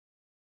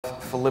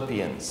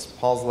Philippians.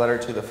 Paul's letter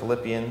to the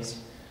Philippians,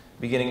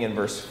 beginning in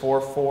verse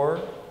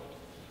 4:4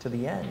 to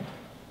the end.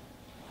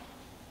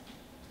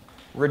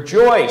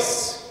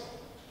 Rejoice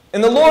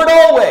in the Lord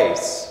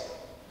always.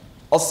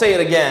 I'll say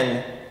it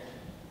again.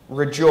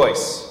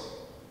 Rejoice.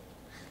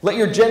 Let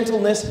your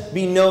gentleness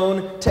be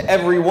known to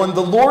everyone.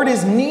 The Lord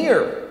is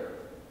near.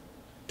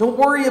 Don't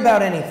worry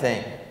about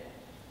anything,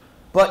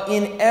 but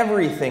in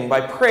everything,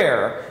 by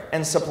prayer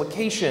and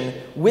supplication,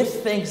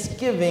 with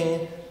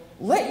thanksgiving,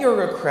 let your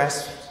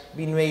requests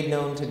be made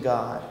known to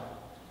God.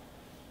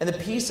 And the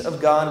peace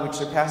of God, which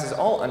surpasses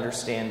all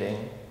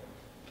understanding,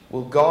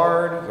 will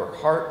guard your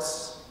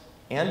hearts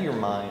and your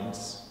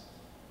minds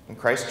in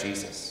Christ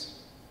Jesus.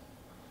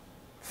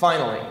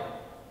 Finally,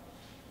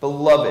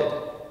 beloved,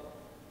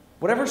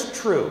 whatever's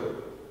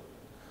true,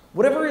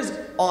 whatever is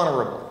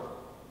honorable,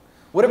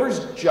 whatever is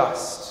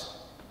just,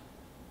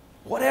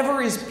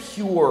 whatever is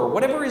pure,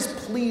 whatever is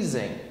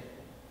pleasing,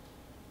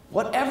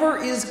 whatever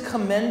is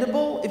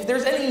commendable, if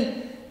there's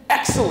any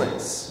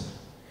excellence,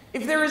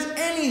 if there is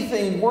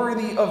anything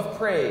worthy of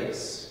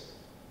praise,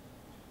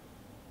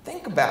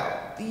 think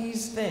about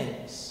these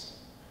things.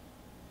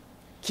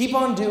 Keep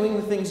on doing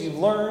the things you've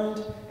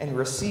learned and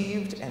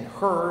received and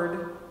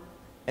heard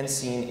and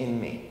seen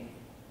in me.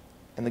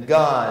 And the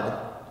God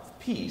of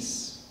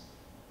peace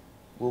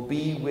will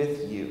be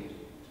with you.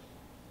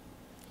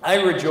 I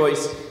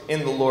rejoice in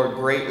the Lord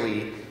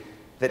greatly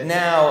that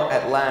now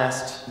at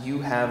last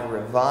you have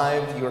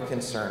revived your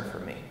concern for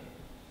me.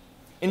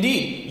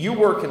 Indeed, you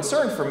were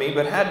concerned for me,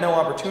 but had no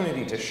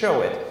opportunity to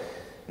show it.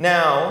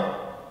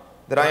 Now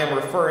that I am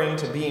referring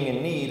to being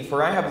in need,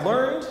 for I have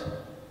learned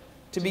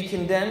to be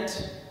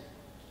content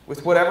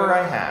with whatever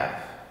I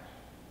have.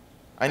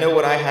 I know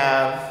what I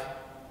have.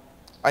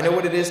 I know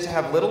what it is to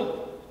have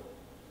little,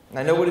 and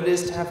I know what it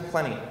is to have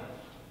plenty.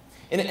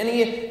 In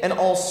any and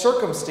all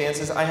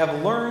circumstances, I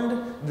have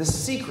learned the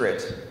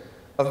secret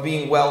of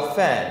being well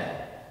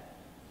fed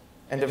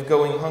and of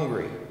going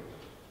hungry,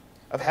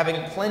 of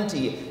having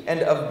plenty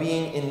and of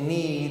being in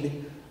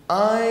need.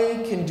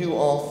 I can do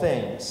all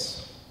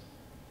things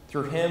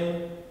through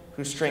him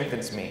who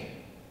strengthens me.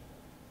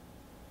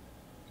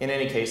 In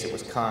any case, it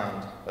was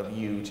kind of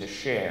you to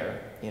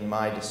share in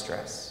my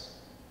distress.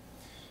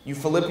 You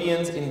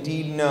Philippians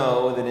indeed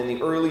know that in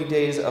the early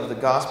days of the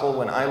gospel,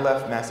 when I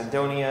left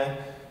Macedonia,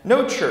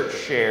 no church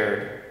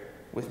shared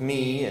with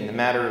me in the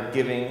matter of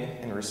giving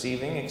and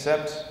receiving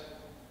except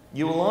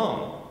you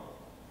alone.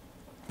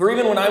 For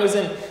even when I was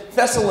in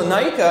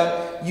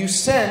Thessalonica, you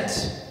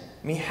sent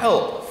me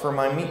help for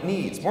my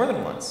needs more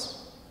than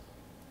once.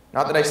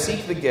 Not that I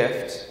seek the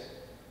gift,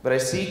 but I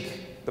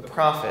seek the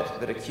profit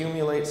that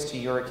accumulates to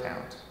your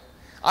account.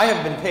 I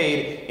have been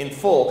paid in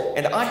full,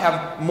 and I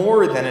have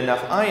more than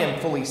enough. I am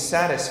fully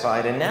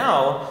satisfied. And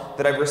now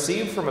that I've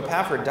received from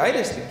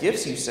Epaphroditus the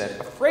gifts you sent,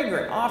 a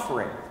fragrant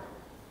offering,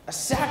 a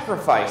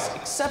sacrifice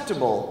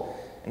acceptable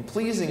and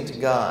pleasing to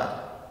God,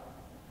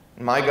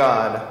 my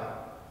God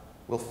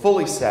will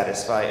fully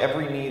satisfy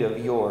every need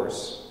of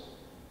yours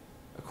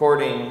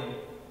according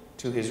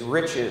to his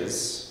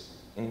riches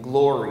in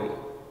glory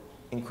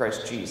in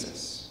Christ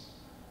Jesus.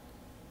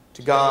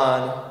 To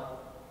God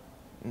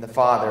and the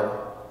Father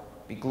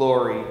be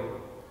glory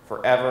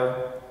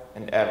forever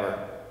and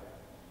ever.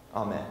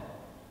 Amen.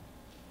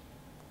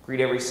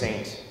 Greet every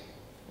saint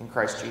in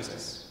Christ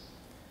Jesus.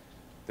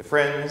 The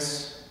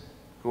friends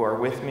who are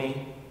with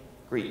me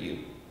greet you.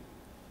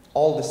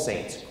 All the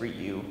saints greet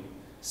you,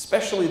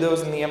 especially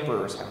those in the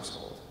emperor's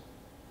household.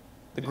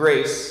 The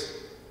grace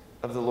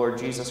of the Lord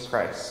Jesus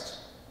Christ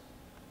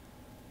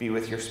be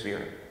with your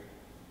spirit.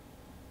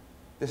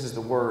 This is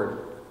the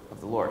word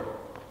of the Lord.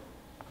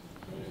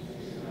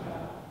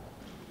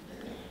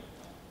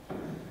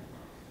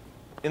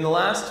 In the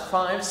last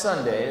 5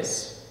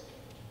 Sundays,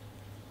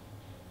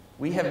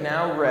 we have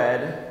now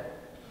read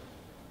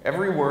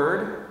every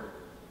word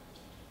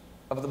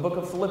of the book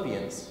of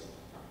Philippians.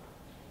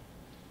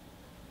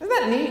 Isn't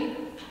that neat?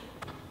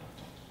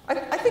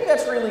 I think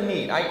that's really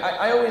neat.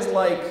 I always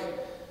like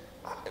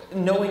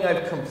knowing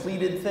I've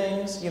completed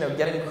things,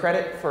 getting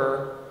credit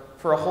for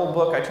a whole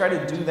book. I try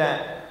to do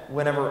that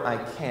whenever I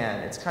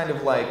can. It's kind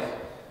of like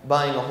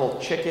buying a whole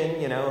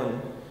chicken,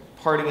 and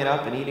parting it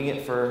up and eating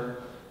it for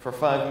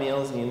 5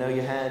 meals, and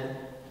you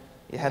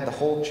had the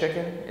whole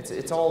chicken.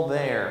 It's all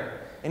there.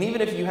 And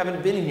even if you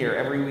haven't been here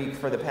every week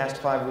for the past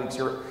 5 weeks,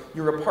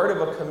 you're a part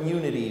of a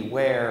community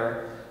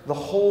where the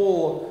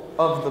whole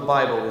of the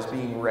Bible is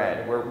being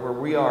read, where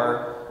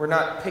we're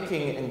not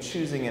picking and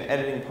choosing and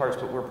editing parts,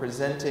 but we're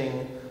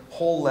presenting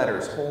whole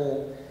letters,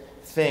 whole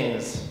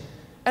things.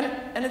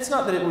 And it's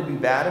not that it would be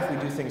bad if we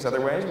do things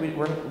other ways.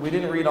 We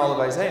didn't read all of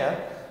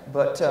Isaiah,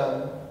 but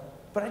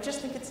I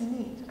just think it's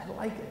neat. I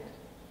like it.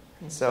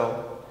 And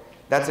so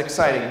that's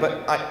exciting.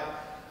 But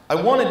I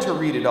wanted to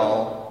read it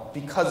all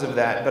because of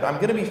that, but I'm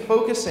going to be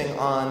focusing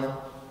on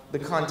the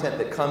content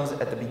that comes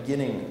at the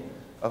beginning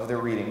of the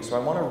reading. So I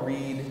want to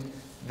read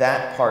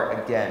that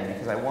part again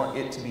because I want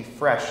it to be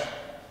fresh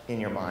in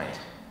your mind.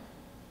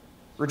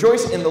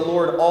 Rejoice in the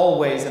Lord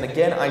always, and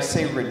again I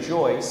say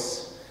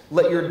rejoice.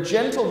 Let your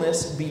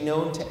gentleness be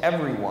known to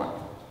everyone.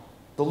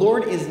 The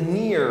Lord is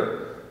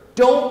near.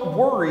 Don't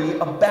worry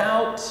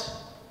about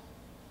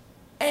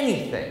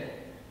anything.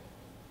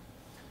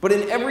 But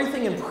in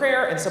everything in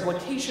prayer and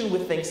supplication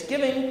with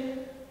thanksgiving,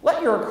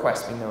 let your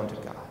requests be known to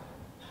God.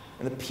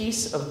 And the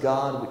peace of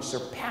God, which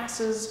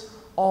surpasses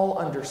all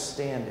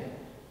understanding.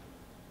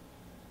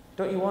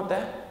 Don't you want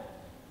that?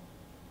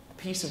 The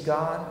peace of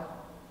God,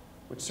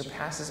 which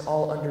surpasses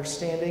all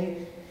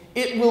understanding.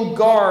 It will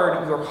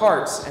guard your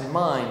hearts and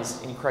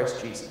minds in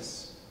Christ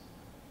Jesus.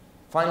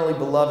 Finally,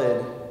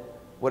 beloved,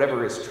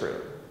 whatever is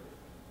true,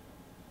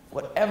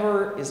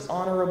 whatever is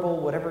honorable,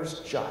 whatever is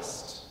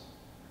just,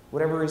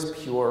 whatever is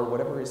pure,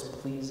 whatever is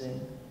pleasing,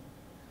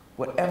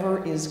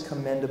 whatever is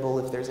commendable,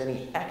 if there's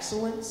any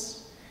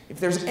excellence, if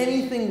there's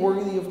anything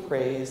worthy of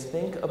praise,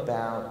 think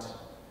about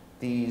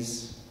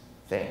these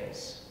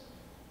things.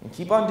 And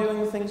keep on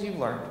doing the things you've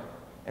learned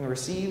and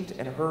received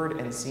and heard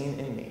and seen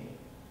in me.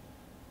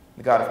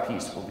 The God of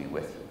peace will be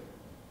with you.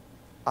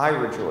 I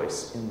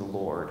rejoice in the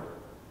Lord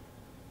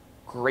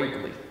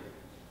greatly.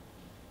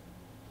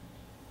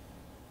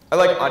 I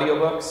like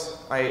audiobooks.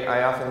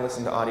 I often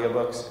listen to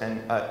audiobooks,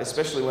 and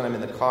especially when I'm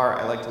in the car,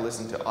 I like to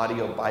listen to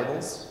audio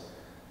Bibles.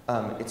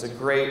 It's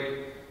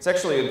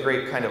actually a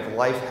great kind of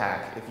life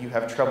hack if you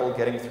have trouble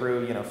getting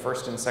through,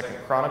 1st and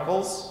 2nd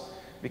Chronicles,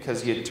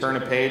 because you turn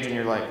a page and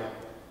you're like,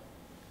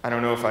 I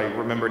don't know if I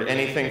remembered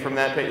anything from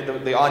that page.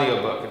 The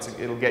audiobook,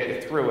 it'll get you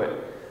through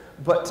it.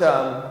 But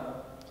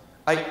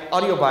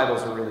audio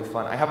Bibles are really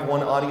fun. I have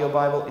one audio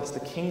Bible. It's the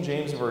King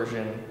James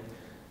Version.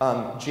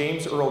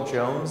 James Earl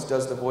Jones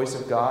does the voice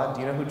of God.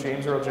 Do you know who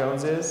James Earl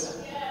Jones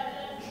is?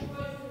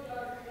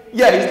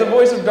 Yeah, he's the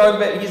voice of Darth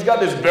Vader. He's got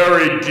this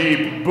very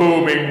deep,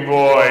 booming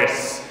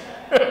voice.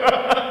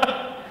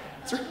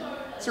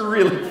 It's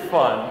really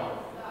fun.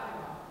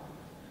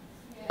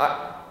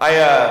 I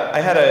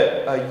had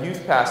a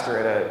youth pastor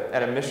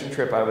at a mission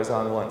trip I was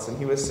on once, and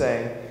he was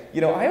saying,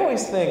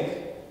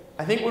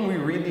 I think when we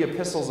read the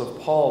epistles of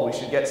Paul, we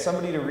should get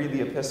somebody to read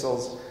the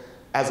epistles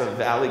as a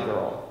Valley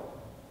Girl.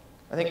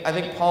 I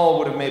think Paul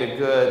would have made a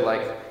good,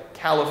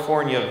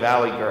 California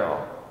Valley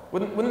Girl.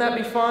 Wouldn't that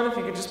be fun if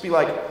you could just be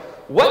like,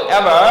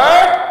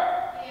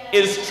 whatever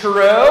is true,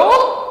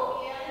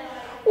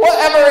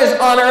 whatever is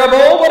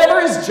honorable, whatever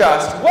is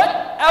just,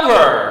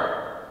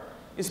 whatever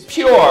is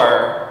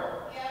pure.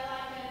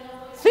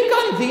 Think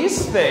on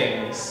these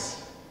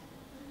things.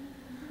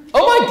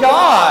 Oh my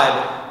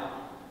God,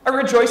 I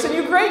rejoice in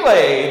you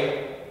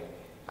greatly.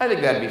 I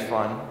think that'd be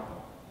fun.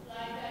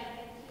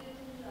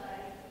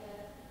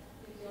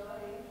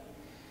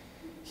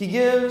 He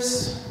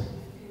gives,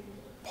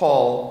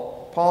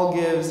 Paul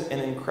gives an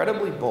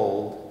incredibly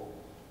bold,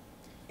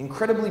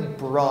 incredibly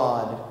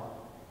broad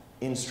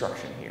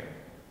instruction here.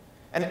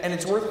 And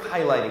it's worth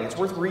highlighting. It's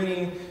worth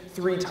reading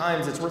 3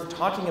 times. It's worth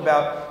talking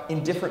about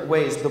in different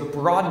ways the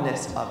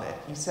broadness of it.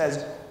 He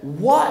says,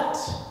 whatever.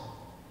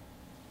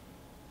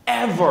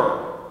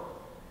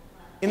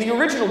 In the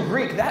original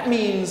Greek, that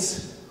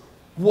means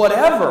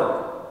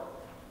whatever.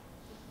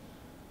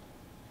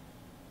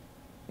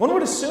 One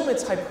would assume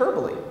it's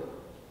hyperbole.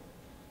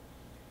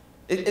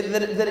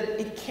 That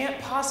it can't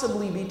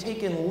possibly be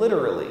taken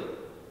literally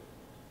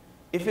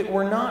if it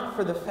were not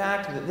for the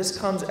fact that this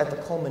comes at the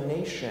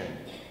culmination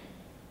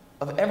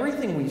of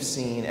everything we've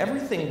seen,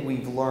 everything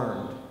we've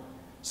learned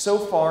so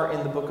far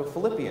in the book of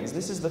Philippians.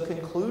 This is the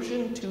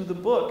conclusion to the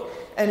book,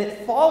 and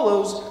it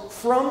follows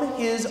from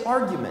his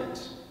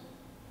argument.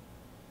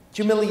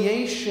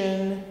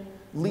 Humiliation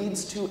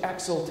leads to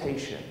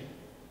exaltation.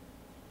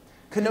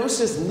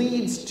 Kenosis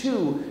leads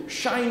to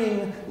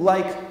shining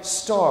like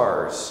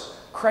stars.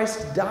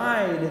 Christ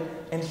died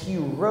and he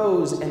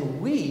rose,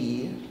 and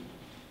we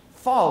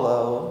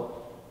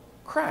follow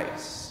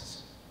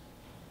Christ.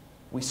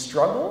 We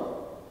struggle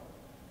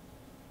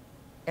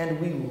and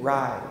we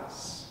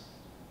rise.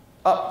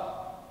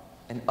 Up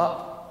and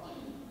up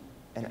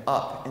and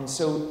up. And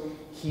so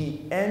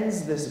he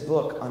ends this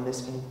book on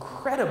this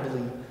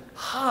incredibly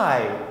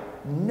high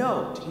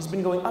note. He's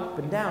been going up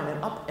and down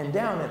and up and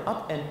down and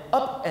up and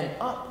up and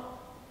up.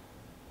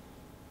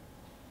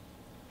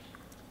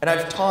 And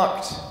I've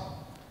talked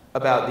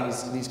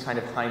about these kind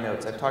of high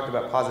notes. I've talked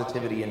about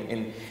positivity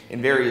in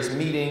various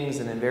meetings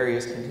and in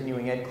various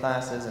continuing ed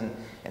classes, and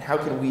how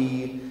can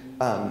we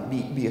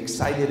be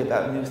excited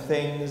about new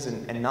things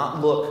and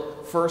not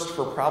look first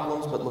for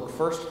problems, but look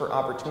first for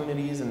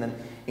opportunities and then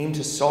aim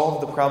to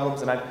solve the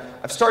problems. And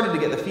I've started to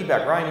get the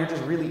feedback, Ryan, you're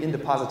just really into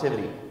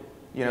positivity.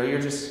 You're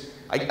just,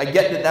 I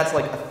get that that's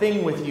like a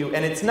thing with you,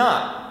 and it's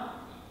not.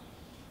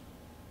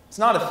 It's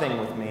not a thing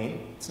with me.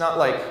 It's not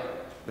like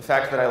the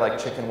fact that I like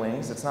chicken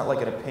wings. It's not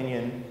like an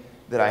opinion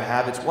that I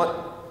have. It's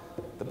what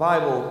the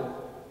Bible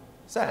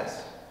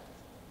says.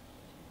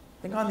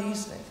 Think on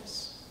these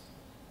things.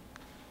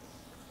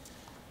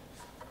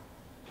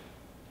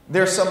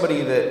 There's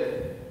somebody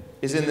that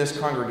is in this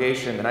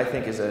congregation that I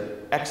think is an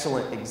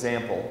excellent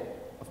example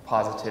of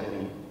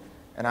positivity.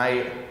 And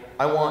I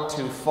want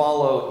to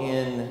follow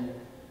in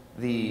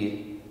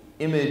the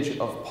image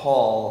of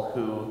Paul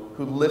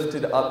who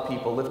lifted up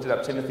people, lifted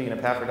up Timothy and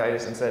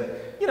Epaphroditus and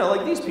said,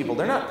 like these people,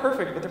 they're not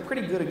perfect, but they're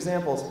pretty good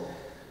examples.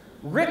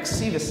 Rick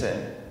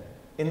Seveson,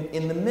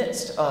 in the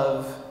midst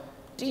of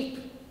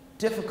deep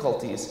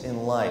difficulties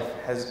in life,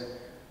 has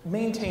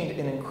maintained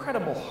an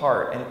incredible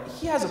heart, and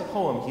he has a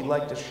poem he'd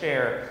like to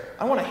share.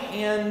 I want to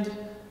hand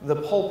the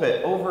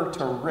pulpit over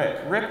to Rick.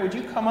 Rick, would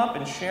you come up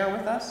and share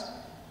with us?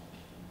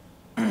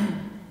 Good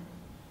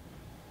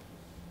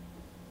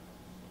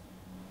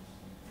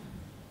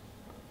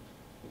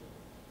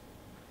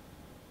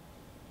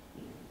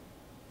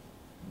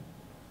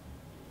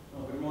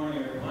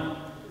morning, everyone.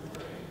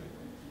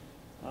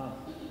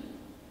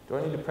 Do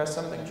I need to press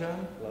something,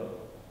 John? Hello?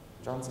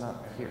 John's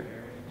not here.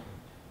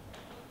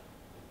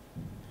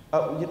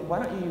 Oh,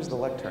 why don't you use the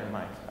lectern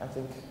mic? I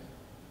think...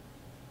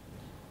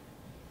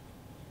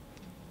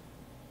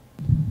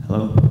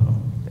 Hello? Oh,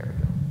 there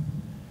we go.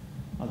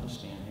 I'll just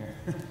stand here.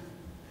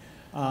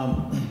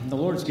 The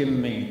Lord's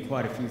given me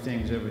quite a few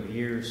things over the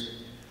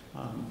years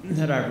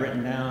that I've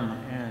written down,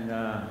 and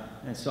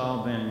it's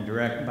all been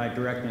by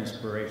direct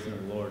inspiration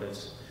of the Lord.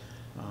 It's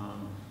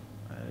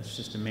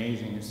just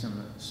amazing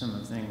some of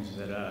the things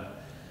that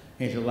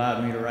He's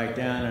allowed me to write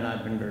down, and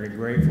I've been very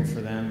grateful for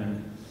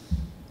them.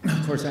 And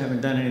of course, I haven't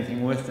done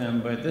anything with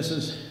them, but this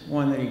is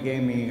one that He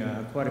gave me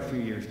quite a few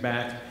years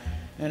back,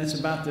 and it's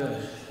about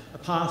the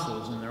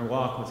apostles and their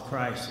walk with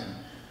Christ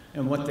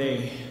and what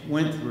they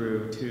went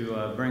through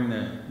to bring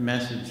the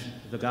message,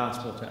 the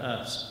gospel, to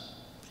us.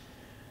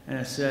 And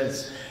it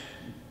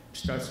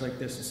starts like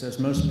this. It says,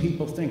 most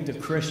people think the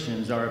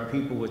Christians are a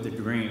people with a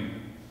dream,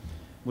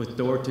 with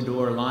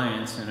door-to-door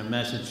alliance and a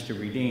message to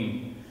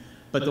redeem.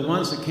 But the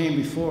ones that came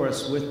before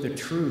us with the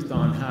truth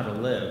on how to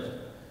live,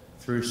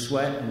 through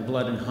sweat and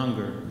blood and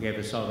hunger, gave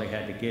us all they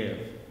had to give.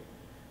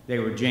 They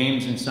were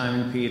James and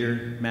Simon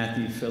Peter,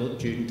 Matthew, Philip,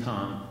 Jude, and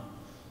Tom,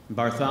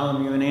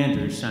 Bartholomew and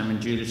Andrew,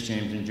 Simon, Judas,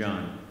 James, and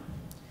John.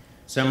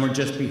 Some were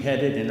just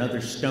beheaded and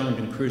others stoned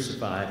and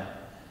crucified,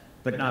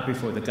 but not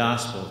before the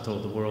gospel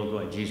told the world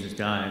why Jesus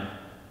died.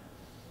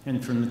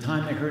 And from the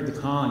time they heard the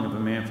calling of a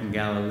man from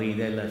Galilee,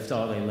 they left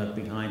all they left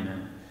behind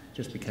them,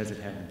 just because it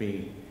had to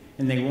be.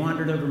 And they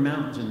wandered over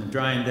mountains in the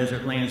dry and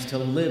desert lands to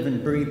live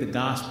and breathe the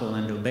gospel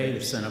and obey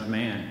the Son of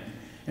Man.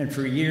 And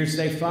for years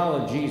they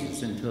followed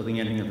Jesus until the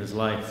ending of his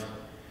life.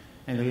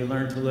 And they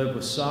learned to live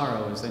with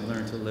sorrow as they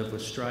learned to live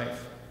with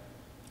strife.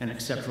 And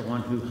except for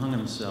one who hung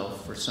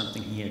himself for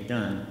something he had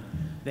done,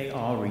 they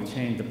all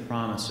retained the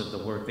promise of the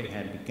work they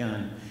had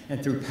begun.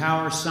 And through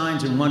power,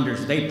 signs, and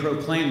wonders, they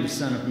proclaimed the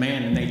Son of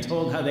Man, and they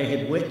told how they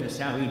had witnessed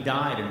how he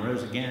died and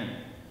rose again.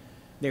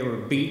 They were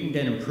beaten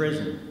and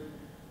imprisoned,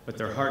 but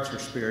their hearts were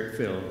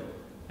spirit-filled,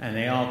 and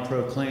they all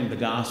proclaimed the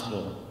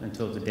gospel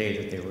until the day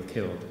that they were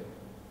killed.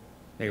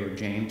 They were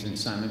James and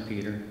Simon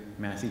Peter,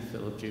 Matthew,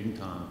 Philip, Jude, and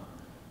Tom,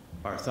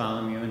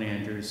 Bartholomew and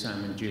Andrew,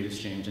 Simon, Judas,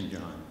 James, and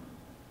John.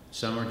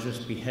 Some were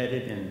just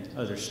beheaded and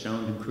others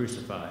stoned and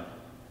crucified,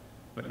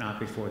 but not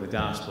before the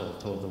gospel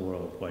told the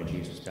world why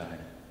Jesus died.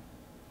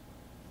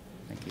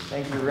 Thank you.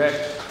 Thank you, Rick.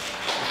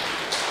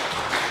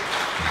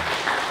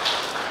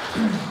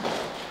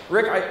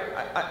 Rick,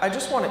 I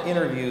just want to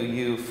interview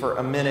you for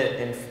a minute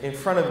in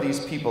front of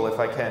these people, if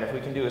I can, if we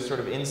can do a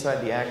sort of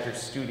inside the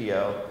actor's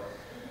studio.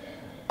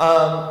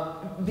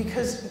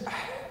 Because,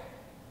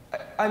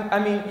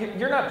 I mean,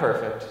 you're not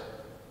perfect.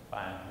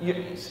 Fine.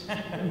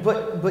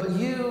 But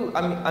you,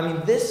 I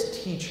mean,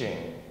 this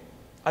teaching,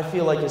 I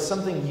feel like, is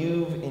something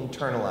you've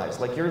internalized.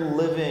 Like you're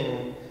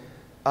living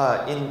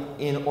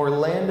in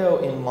Orlando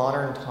in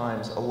modern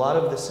times, a lot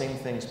of the same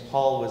things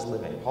Paul was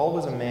living. Paul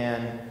was a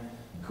man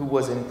who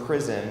was in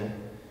prison,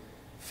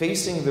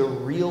 facing the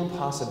real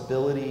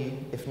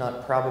possibility, if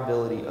not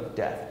probability, of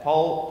death.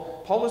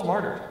 Paul was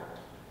martyred.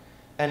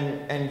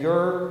 And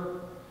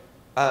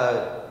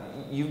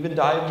you've been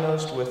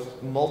diagnosed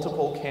with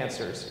multiple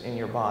cancers in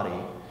your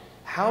body.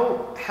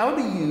 How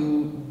do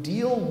you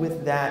deal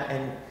with that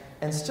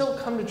and still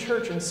come to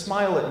church and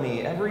smile at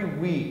me every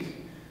week?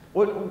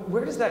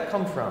 Where does that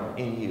come from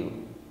in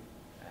you?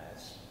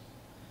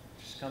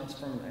 It comes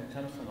from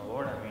the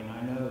Lord. I mean,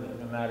 I know that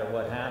no matter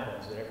what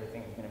happens, that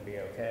everything's going to be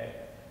okay.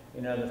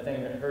 You know, the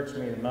thing that hurts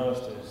me the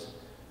most is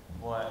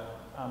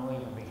what I'm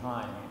leaving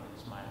behind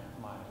is my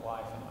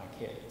wife and my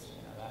kids.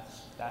 You know,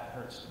 that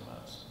hurts the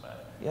most.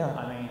 But yeah.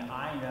 I mean,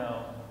 I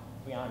know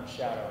beyond a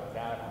shadow of a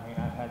doubt. I mean,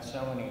 I've had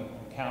so many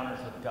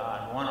encounters with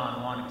God,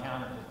 one-on-one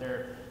encounters, that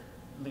there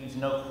leaves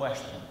no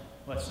question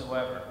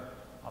whatsoever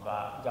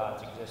about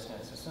God's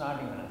existence. It's not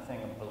even a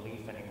thing of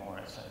belief anymore.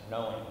 It's a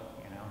knowing,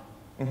 you know.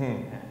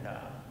 Mm-hmm. And,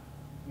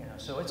 you know,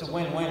 so it's a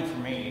win-win for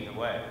me either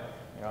way.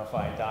 You know, if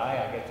I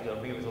die, I get to go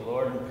be with the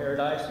Lord in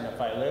paradise, and if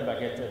I live, I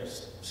get to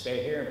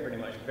stay here in pretty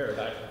much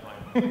paradise with my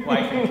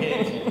wife and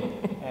kids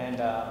and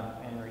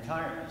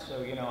retirement.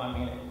 So, you know, I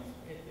mean,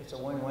 it's a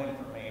win-win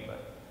for me,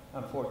 but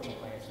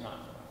unfortunately, it's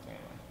not for my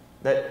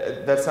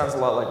family. That sounds a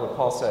lot like what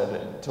Paul said,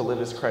 that to live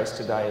is Christ,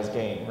 to die is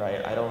gain,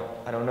 right? I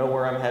don't know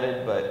where I'm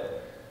headed,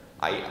 but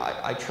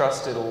I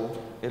trust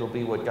it'll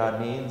be what God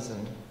needs,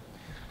 and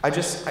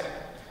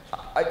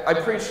I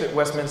preached at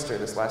Westminster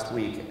this last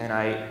week, and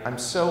I'm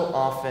so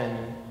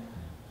often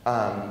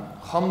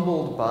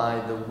humbled by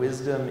the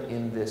wisdom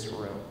in this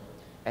room.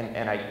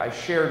 And I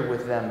shared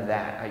with them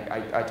that.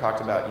 I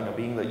talked about,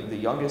 being the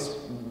youngest,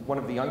 one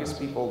of the youngest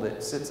people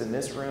that sits in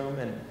this room,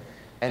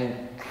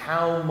 and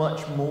how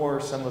much more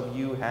some of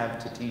you have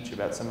to teach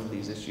about some of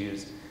these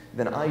issues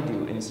than I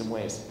do in some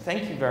ways.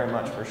 Thank you very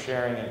much for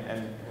sharing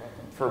and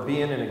for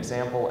being an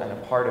example and a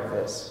part of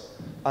this.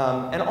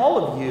 And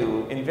all of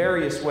you, in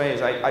various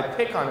ways, I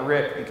pick on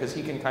Rick because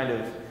he can kind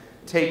of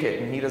take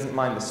it and he doesn't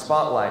mind the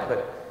spotlight,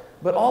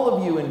 but all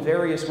of you in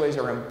various ways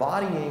are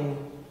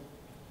embodying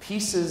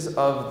pieces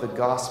of the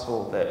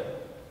gospel that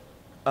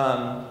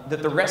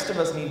the rest of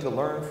us need to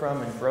learn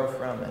from and grow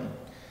from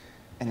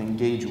and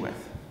engage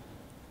with.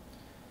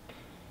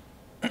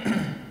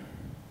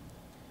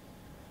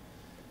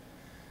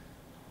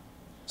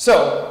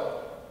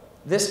 So,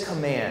 this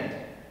command,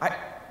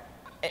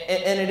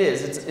 and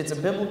it's a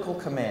biblical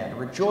command.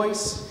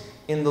 Rejoice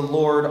in the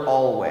Lord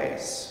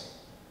always.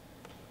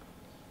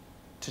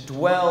 To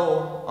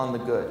dwell on the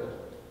good,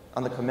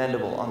 on the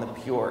commendable, on the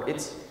pure.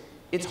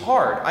 It's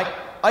hard.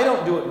 I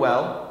don't do it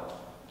well.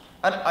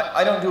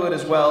 I don't do it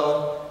as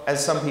well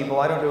as some people.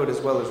 I don't do it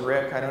as well as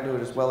Rick. I don't do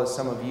it as well as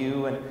some of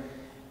you.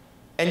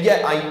 And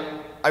yet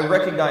I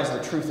recognize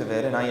the truth of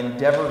it, and I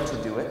endeavor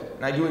to do it.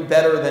 And I do it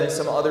better than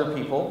some other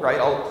people, right?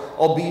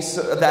 I'll be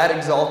that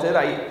exalted.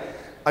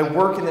 I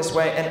work in this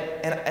way,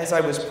 and as I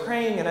was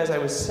praying and as I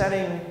was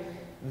setting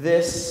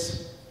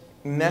this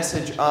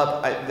message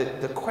up,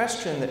 the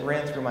question that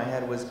ran through my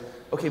head was,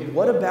 okay,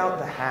 what about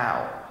the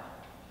how?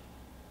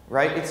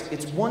 Right?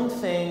 It's one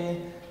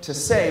thing to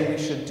say we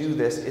should do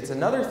this. It's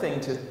another thing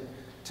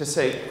to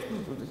say,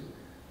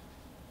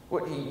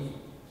 what?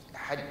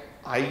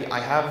 I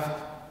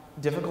have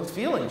difficult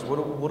feelings.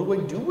 What do I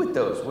do with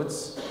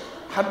those?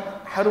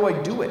 How do I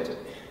do it?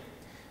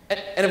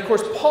 And of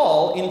course,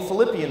 Paul in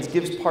Philippians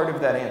gives part of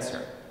that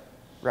answer,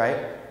 right?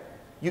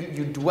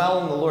 You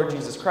dwell in the Lord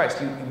Jesus Christ.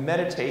 You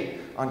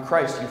meditate on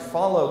Christ. You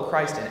follow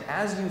Christ. And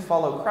as you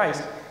follow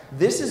Christ,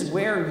 this is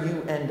where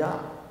you end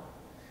up.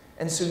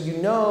 And so you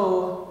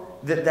know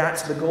that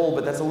that's the goal,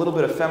 but that's a little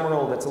bit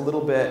ephemeral. That's a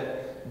little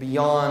bit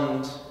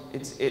beyond.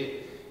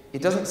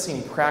 It doesn't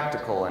seem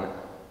practical. And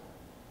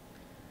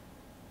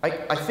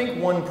I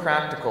think one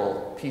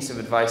practical piece of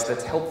advice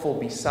that's helpful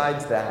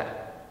besides that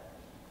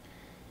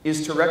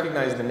is to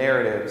recognize the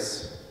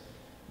narratives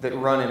that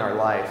run in our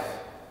life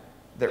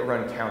that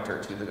run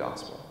counter to the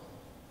gospel.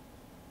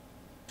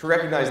 To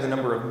recognize the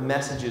number of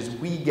messages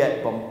we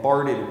get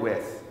bombarded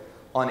with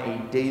on a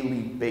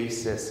daily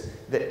basis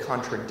that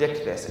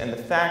contradict this. And the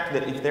fact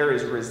that if there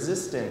is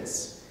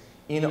resistance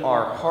in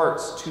our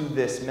hearts to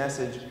this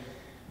message,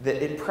 that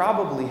it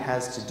probably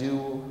has to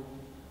do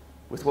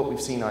with what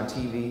we've seen on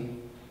TV,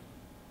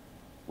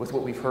 with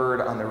what we've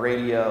heard on the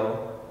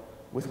radio,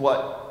 with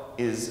what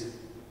is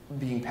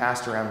being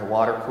passed around the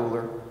water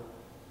cooler.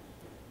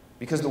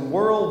 Because the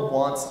world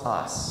wants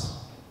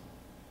us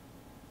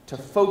to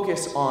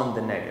focus on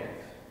the negative.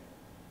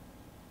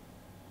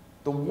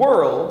 The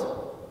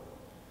world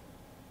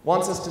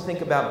wants us to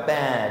think about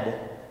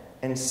bad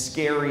and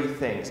scary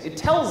things. It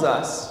tells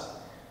us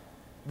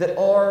that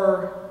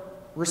our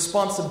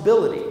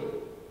responsibility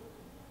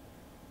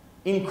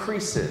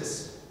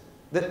increases,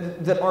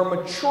 that our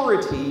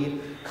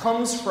maturity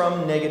comes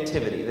from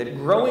negativity, that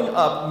growing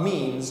up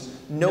means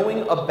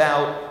knowing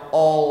about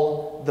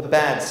all the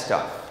bad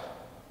stuff.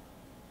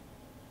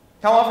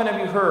 How often have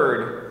you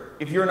heard,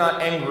 if you're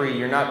not angry,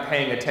 you're not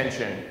paying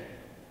attention?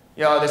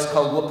 This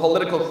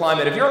political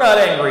climate, if you're not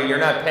angry, you're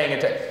not paying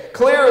attention.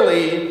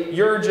 Clearly,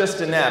 you're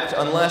just inept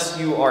unless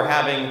you are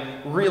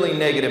having really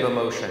negative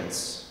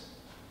emotions.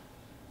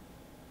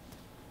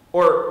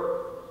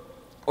 Or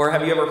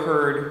have you ever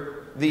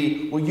heard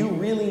you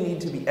really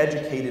need to be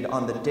educated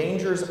on the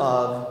dangers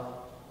of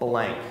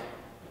blank.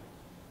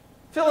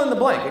 Fill in the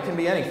blank. It can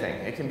be anything.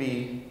 It can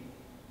be,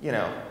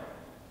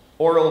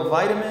 oral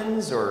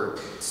vitamins or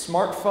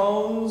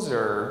smartphones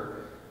or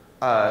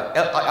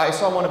I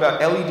saw one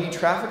about LED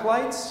traffic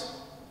lights.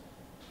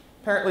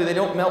 Apparently they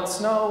don't melt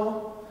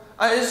snow.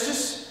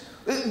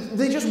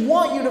 They just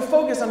want you to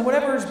focus on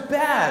whatever's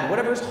bad,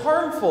 whatever's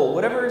harmful,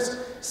 whatever's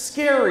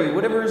scary,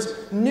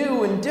 whatever's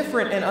new and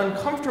different and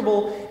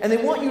uncomfortable, and they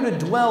want you to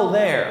dwell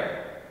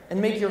there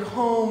and make your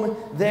home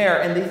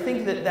there, and they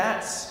think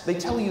they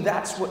tell you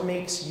that's what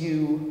makes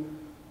you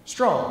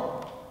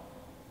strong.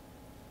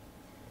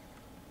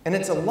 And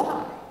it's a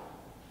lie.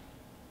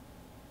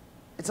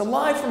 It's a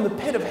lie from the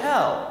pit of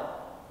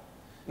hell.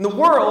 And the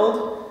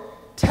world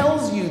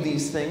tells you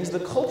these things, the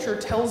culture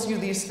tells you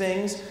these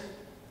things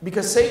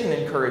because Satan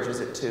encourages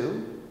it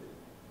to,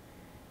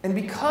 and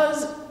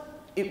because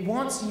it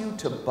wants you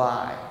to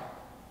buy.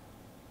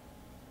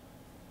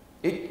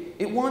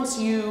 It wants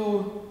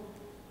you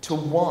to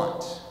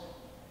want.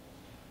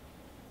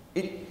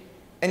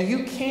 And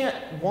you can't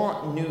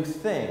want new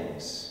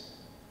things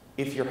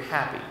if you're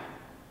happy.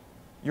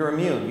 You're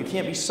immune. You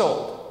can't be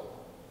sold.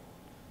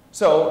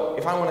 So,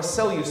 if I want to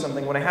sell you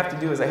something, what I have to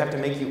do is I have to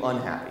make you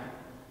unhappy.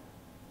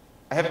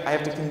 I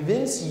have to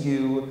convince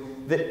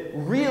you that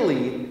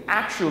really,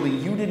 actually,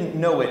 you didn't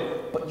know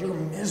it, but you're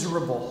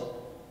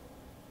miserable.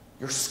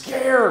 You're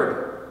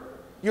scared.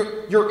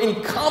 You're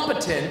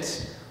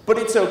incompetent, but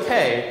it's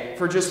okay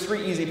for just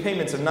 3 easy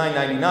payments of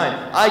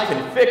 $9.99. I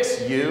can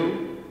fix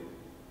you.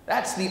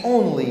 That's the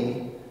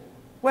only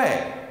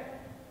way.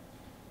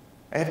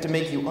 I have to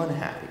make you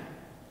unhappy.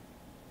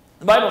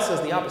 The Bible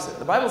says the opposite.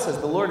 The Bible says,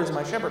 the Lord is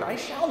my shepherd. I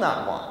shall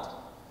not want.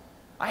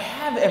 I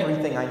have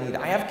everything I need.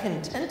 I have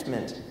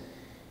contentment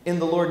in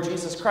the Lord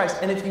Jesus Christ.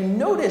 And if you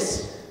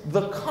notice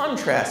the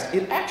contrast,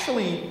 it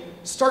actually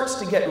starts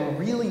to get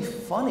really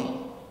funny.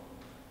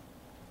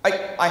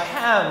 I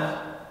have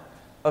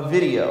a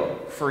video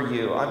for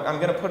you. I'm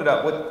going to put it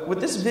up.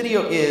 What this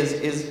video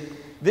is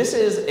this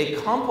is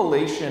a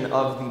compilation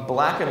of the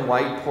black and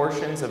white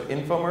portions of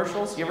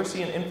infomercials. You ever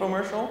see an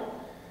infomercial?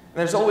 And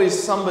there's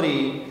always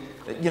somebody,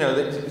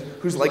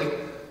 who's like,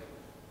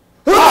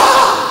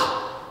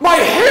 "Ah! My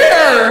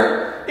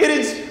hair!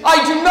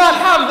 I do not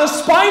have the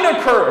spina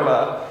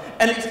curva."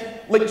 And it's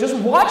like, just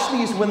watch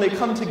these when they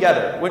come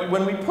together.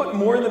 When we put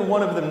more than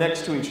one of them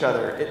next to each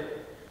other.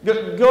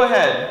 Go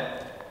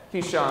ahead,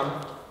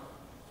 Hisham.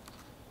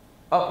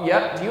 Oh,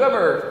 yeah. Do you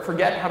ever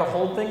forget how to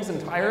hold things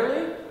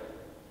entirely?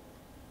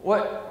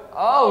 What?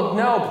 Oh,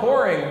 no,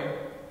 pouring.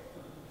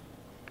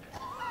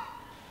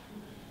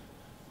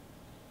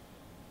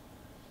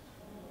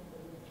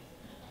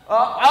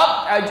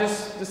 I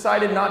just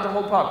decided not to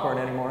hold popcorn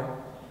anymore.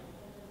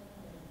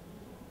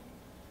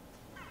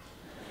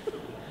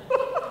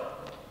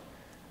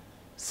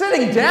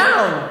 Sitting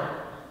down.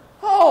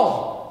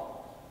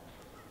 Oh.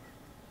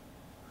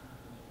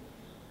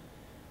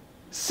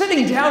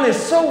 Sitting down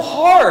is so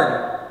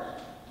hard.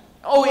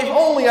 Oh, if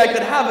only I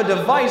could have a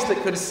device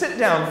that could sit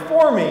down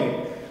for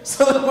me,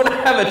 so that when I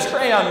have a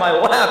tray on my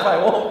lap, I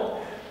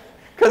won't.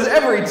 Because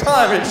every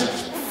time, it's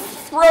just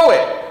throw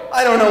it.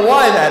 I don't know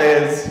why that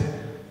is,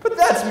 but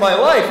that's my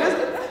life, isn't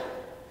it?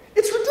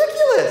 It's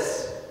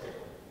ridiculous.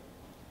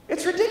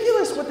 It's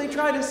ridiculous what they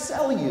try to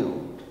sell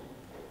you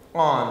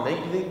on.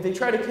 They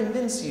try to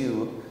convince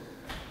you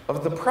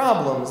of the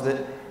problems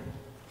that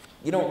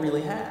you don't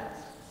really have.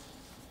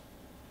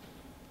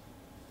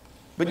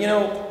 But you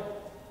know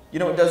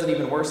what does it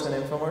even worse than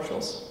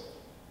infomercials?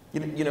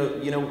 You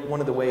know one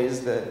of the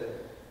ways that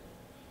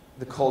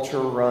the culture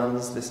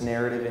runs this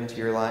narrative into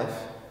your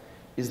life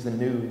is the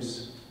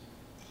news.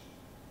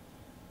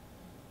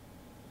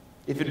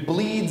 If it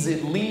bleeds,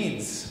 it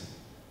leads.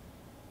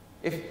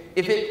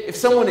 If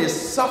someone is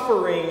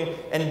suffering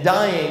and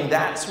dying,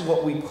 that's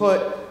what we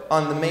put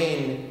on the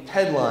main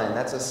headline.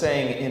 That's a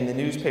saying in the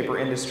newspaper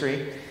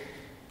industry.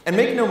 And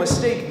make no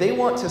mistake, they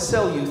want to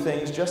sell you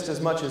things just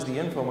as much as the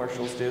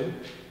infomercials do.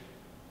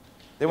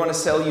 They want to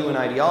sell you an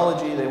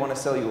ideology. They want to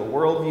sell you a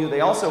worldview.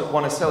 They also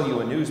want to sell you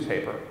a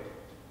newspaper.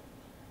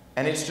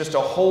 And it's just a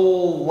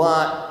whole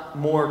lot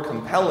more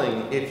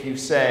compelling if you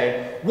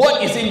say,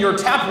 "What is in your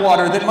tap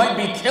water that might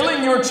be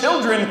killing your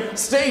children?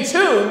 Stay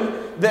tuned,"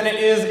 than it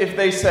is if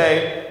they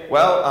say,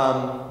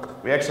 "Well,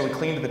 we actually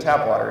cleaned the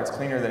tap water. It's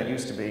cleaner than it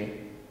used to be.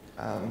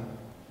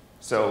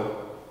 So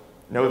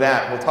know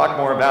that. We'll talk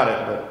more about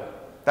it, but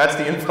that's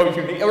the info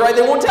you need." All right,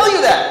 they won't tell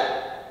you that.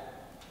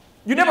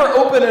 You never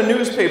open a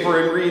newspaper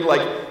and read,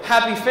 like,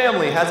 "Happy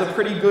family has a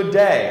pretty good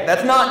day."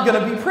 That's not going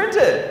to be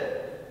printed.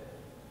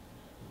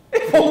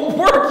 It won't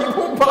work. You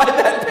won't buy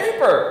that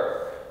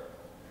paper.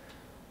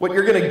 What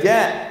you're going to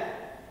get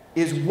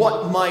is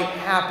what might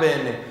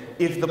happen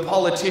if the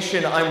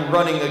politician I'm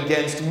running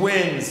against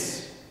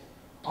wins.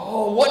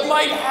 Oh, what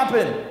might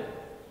happen?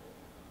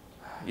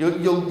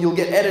 You'll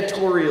get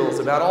editorials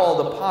about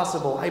all the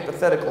possible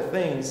hypothetical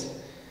things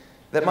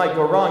that might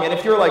go wrong. And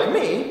if you're like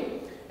me,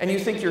 and you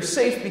think you're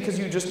safe because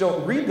you just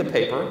don't read the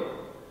paper,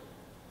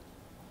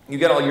 you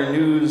get all your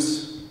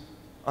news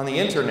on the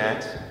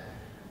internet,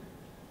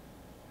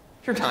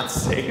 you're not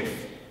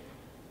safe.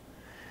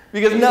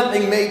 Because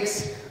nothing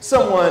makes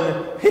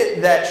someone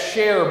hit that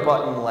share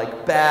button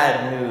like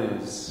bad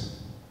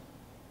news.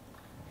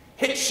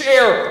 Hit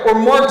share or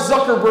Mark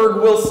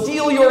Zuckerberg will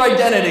steal your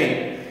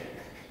identity.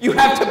 You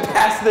have to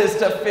pass this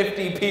to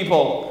 50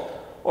 people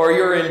or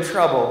you're in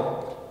trouble.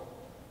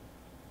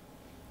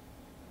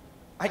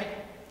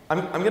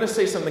 I'm going to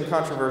say something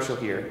controversial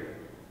here.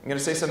 I'm going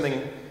to say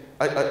something,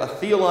 a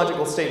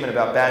theological statement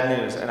about bad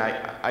news, and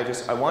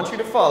I want you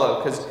to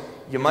follow, because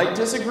you might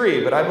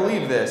disagree, but I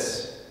believe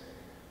this.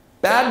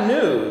 Bad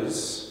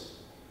news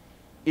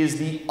is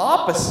the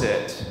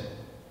opposite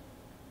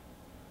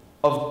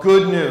of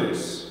good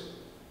news.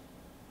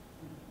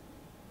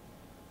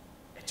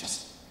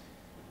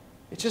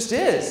 It just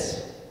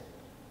is.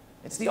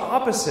 It's the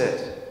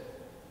opposite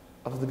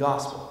of the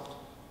gospel.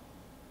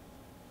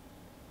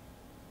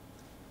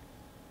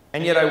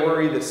 And yet I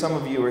worry that some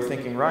of you are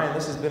thinking, "Ryan,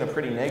 this has been a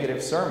pretty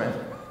negative sermon.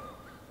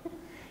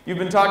 You've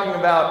been talking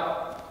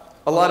about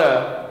a lot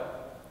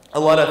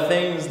of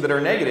things that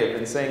are negative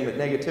and saying that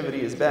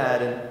negativity is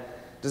bad. And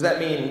does that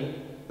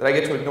mean that I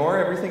get to ignore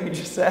everything you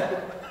just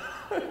said?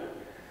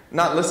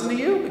 Not listen to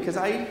you? Because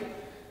I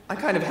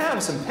kind of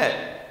have some pet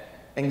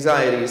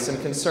anxieties,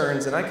 some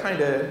concerns, and I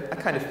kind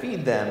of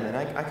feed them, and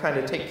I kind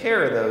of take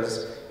care of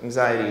those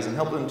anxieties and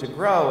help them to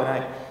grow.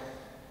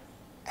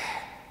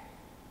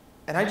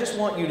 And I just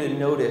want you to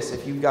notice,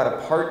 if you've got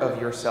a part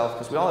of yourself,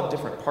 because we all have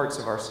different parts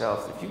of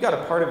ourselves, if you've got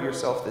a part of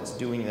yourself that's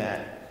doing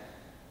that,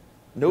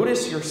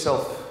 notice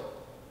yourself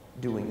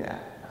doing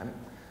that.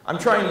 I'm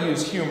trying to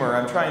use humor.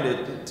 I'm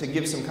trying to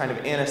give some kind of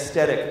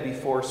anesthetic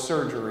before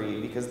surgery,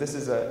 because this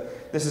is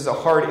a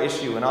hard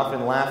issue, and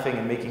often laughing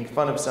and making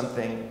fun of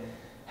something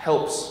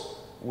helps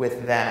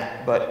with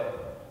that.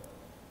 But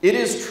it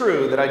is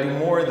true that I do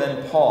more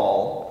than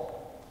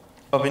Paul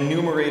of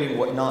enumerating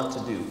what not to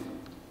do.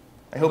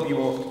 I hope you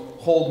will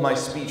hold my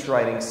speech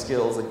writing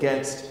skills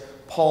against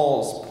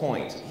Paul's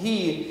point.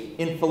 He,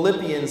 in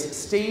Philippians,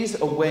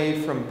 stays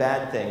away from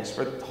bad things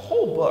for the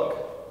whole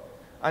book.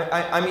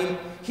 I mean,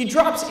 he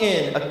drops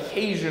in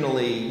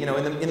occasionally,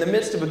 in the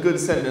midst of a good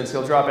sentence,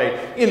 he'll drop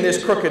in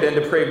this crooked and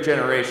depraved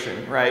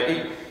generation,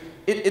 right?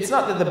 It's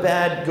not that the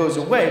bad goes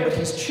away, but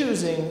he's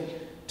choosing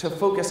to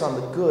focus on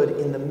the good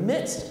in the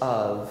midst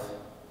of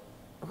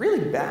a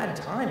really bad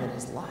time in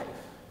his life.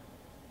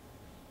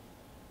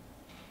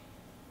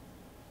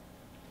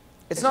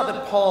 It's not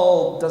that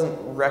Paul doesn't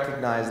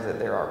recognize that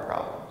there are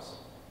problems.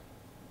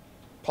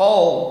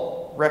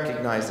 Paul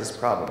recognizes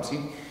problems.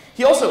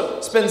 He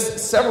also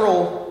spends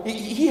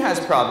he has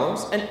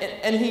problems,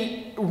 and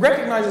he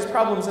recognizes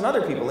problems in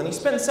other people, and he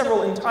spends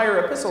several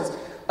entire epistles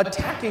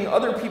attacking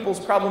other people's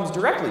problems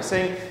directly,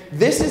 saying,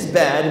 this is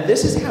bad,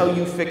 this is how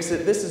you fix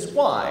it, this is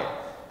why.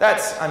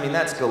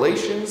 That's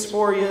Galatians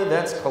for you,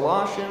 that's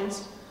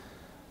Colossians.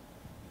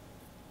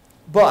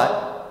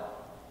 But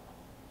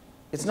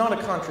it's not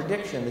a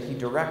contradiction that he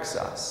directs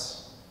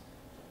us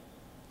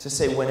to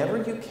say, whenever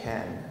you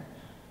can,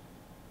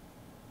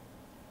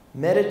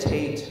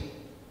 meditate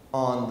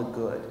on the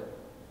good.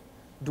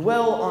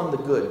 Dwell on the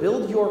good.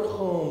 Build your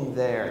home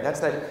there. That's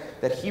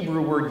that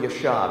Hebrew word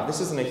yashav. This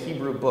isn't a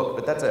Hebrew book,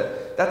 but that's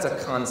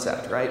a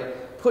concept,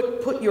 right?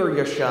 Put your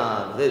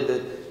yashav,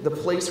 the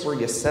place where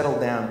you settle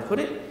down, put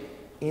it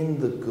in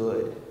the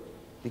good.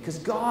 Because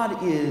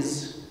God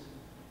is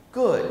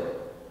good.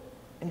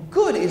 And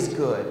good is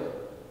good.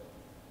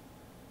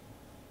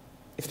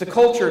 If the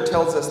culture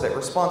tells us that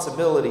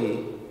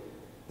responsibility,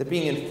 that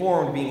being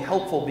informed, being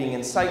helpful, being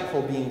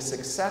insightful, being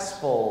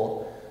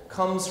successful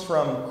comes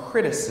from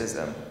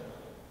criticism,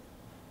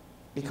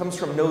 it comes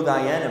from know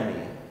thy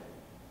enemy,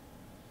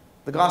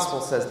 the gospel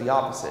says the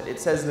opposite. It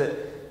says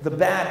that the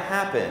bad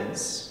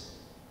happens,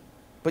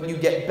 but you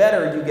get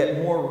better, you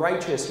get more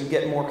righteous, you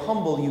get more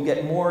humble, you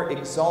get more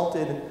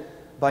exalted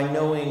by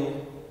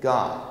knowing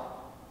God,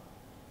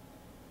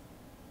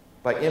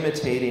 by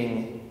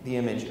imitating the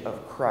image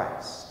of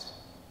Christ.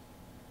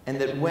 And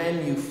that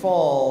when you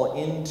fall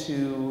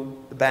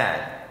into the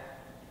bad,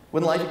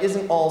 when life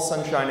isn't all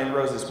sunshine and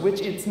roses, which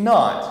it's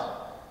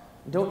not,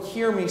 don't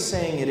hear me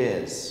saying it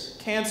is.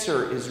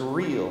 Cancer is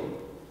real.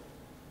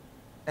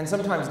 And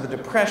sometimes the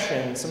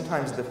depression,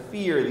 sometimes the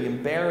fear, the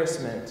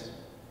embarrassment,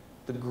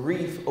 the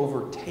grief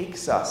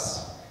overtakes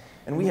us.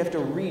 And we have to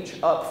reach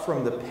up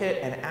from the pit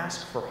and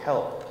ask for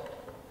help.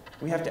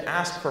 We have to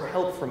ask for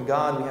help from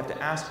God. We have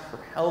to ask for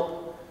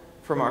help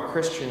from our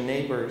Christian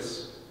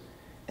neighbors.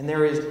 And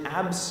there is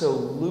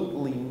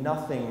absolutely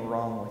nothing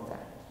wrong with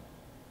that.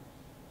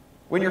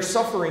 When you're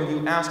suffering,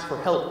 you ask for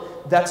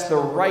help. That's the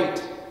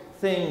right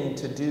thing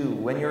to do.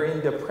 When you're in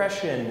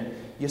depression,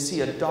 you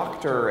see a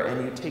doctor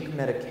and you take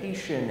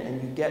medication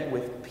and you get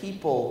with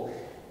people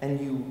and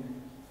you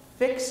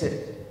fix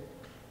it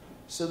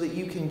so that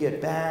you can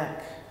get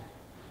back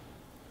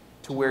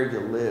to where you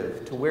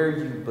live, to where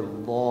you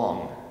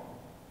belong.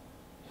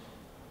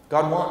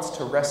 God wants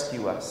to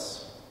rescue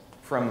us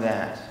from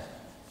that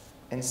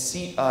and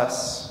seat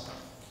us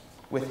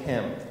with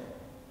Him.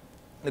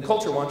 The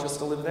culture wants us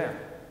to live there.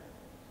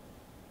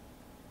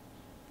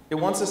 It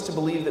wants us to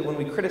believe that when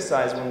we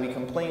criticize, when we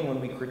complain, when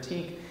we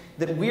critique,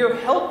 that we're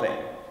helping.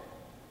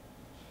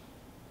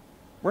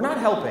 We're not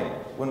helping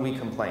when we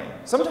complain.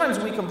 Sometimes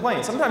we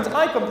complain. Sometimes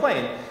I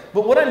complain.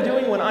 But what I'm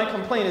doing when I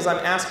complain is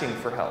I'm asking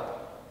for help.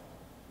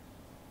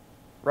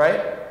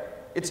 Right?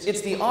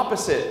 It's the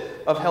opposite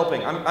of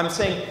helping. I'm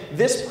saying,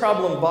 this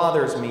problem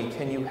bothers me.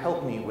 Can you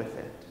help me with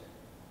it?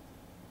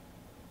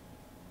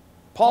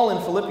 Paul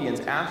in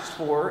Philippians asked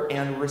for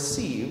and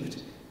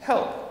received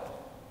help.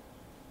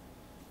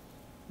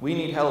 We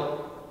need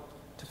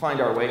help to find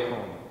our way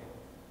home.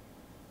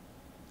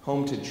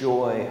 Home to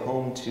joy,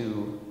 home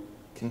to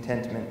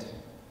contentment,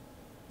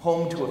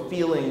 home to a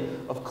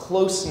feeling of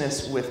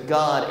closeness with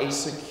God, a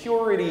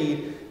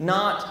security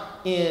not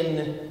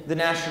in the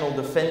national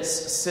defense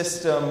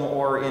system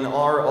or in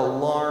our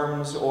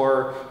alarms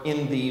or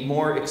in the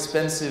more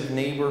expensive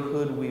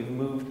neighborhood we've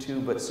moved to,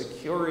 but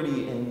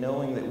security in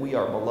knowing that we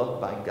are beloved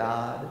by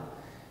God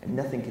and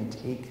nothing can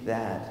take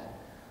that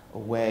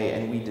away.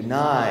 And we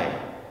deny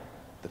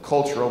the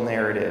cultural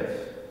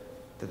narrative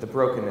that the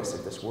brokenness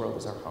of this world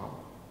is our home.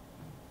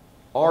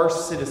 Our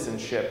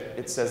citizenship,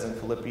 it says in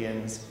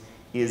Philippians,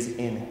 is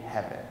in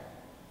heaven.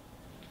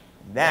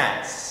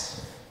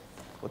 That's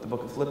what the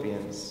book of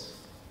Philippians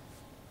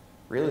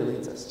really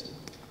leads us to.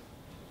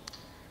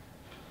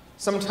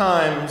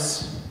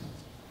 Sometimes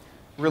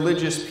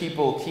religious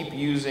people keep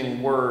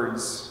using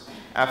words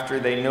after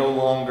they no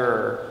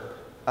longer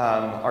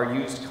are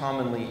used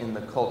commonly in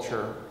the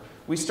culture.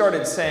 We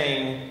started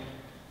saying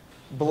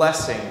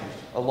blessing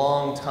a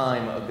long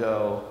time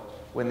ago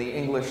when the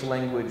English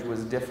language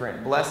was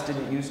different. Bless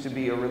didn't used to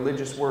be a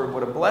religious word.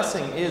 What a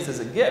blessing is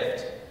a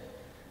gift.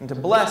 And to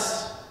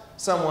bless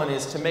someone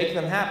is to make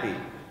them happy.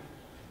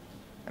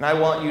 And I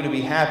want you to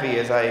be happy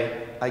as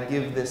I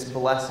give this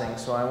blessing,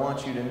 so I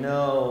want you to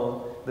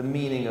know the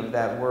meaning of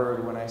that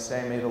word when I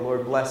say, may the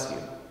Lord bless you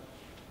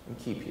and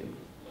keep you.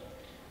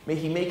 May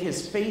he make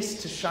his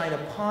face to shine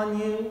upon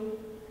you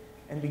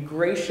and be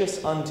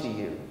gracious unto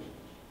you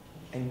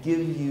and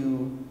give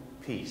you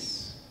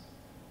peace.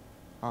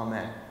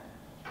 Amen.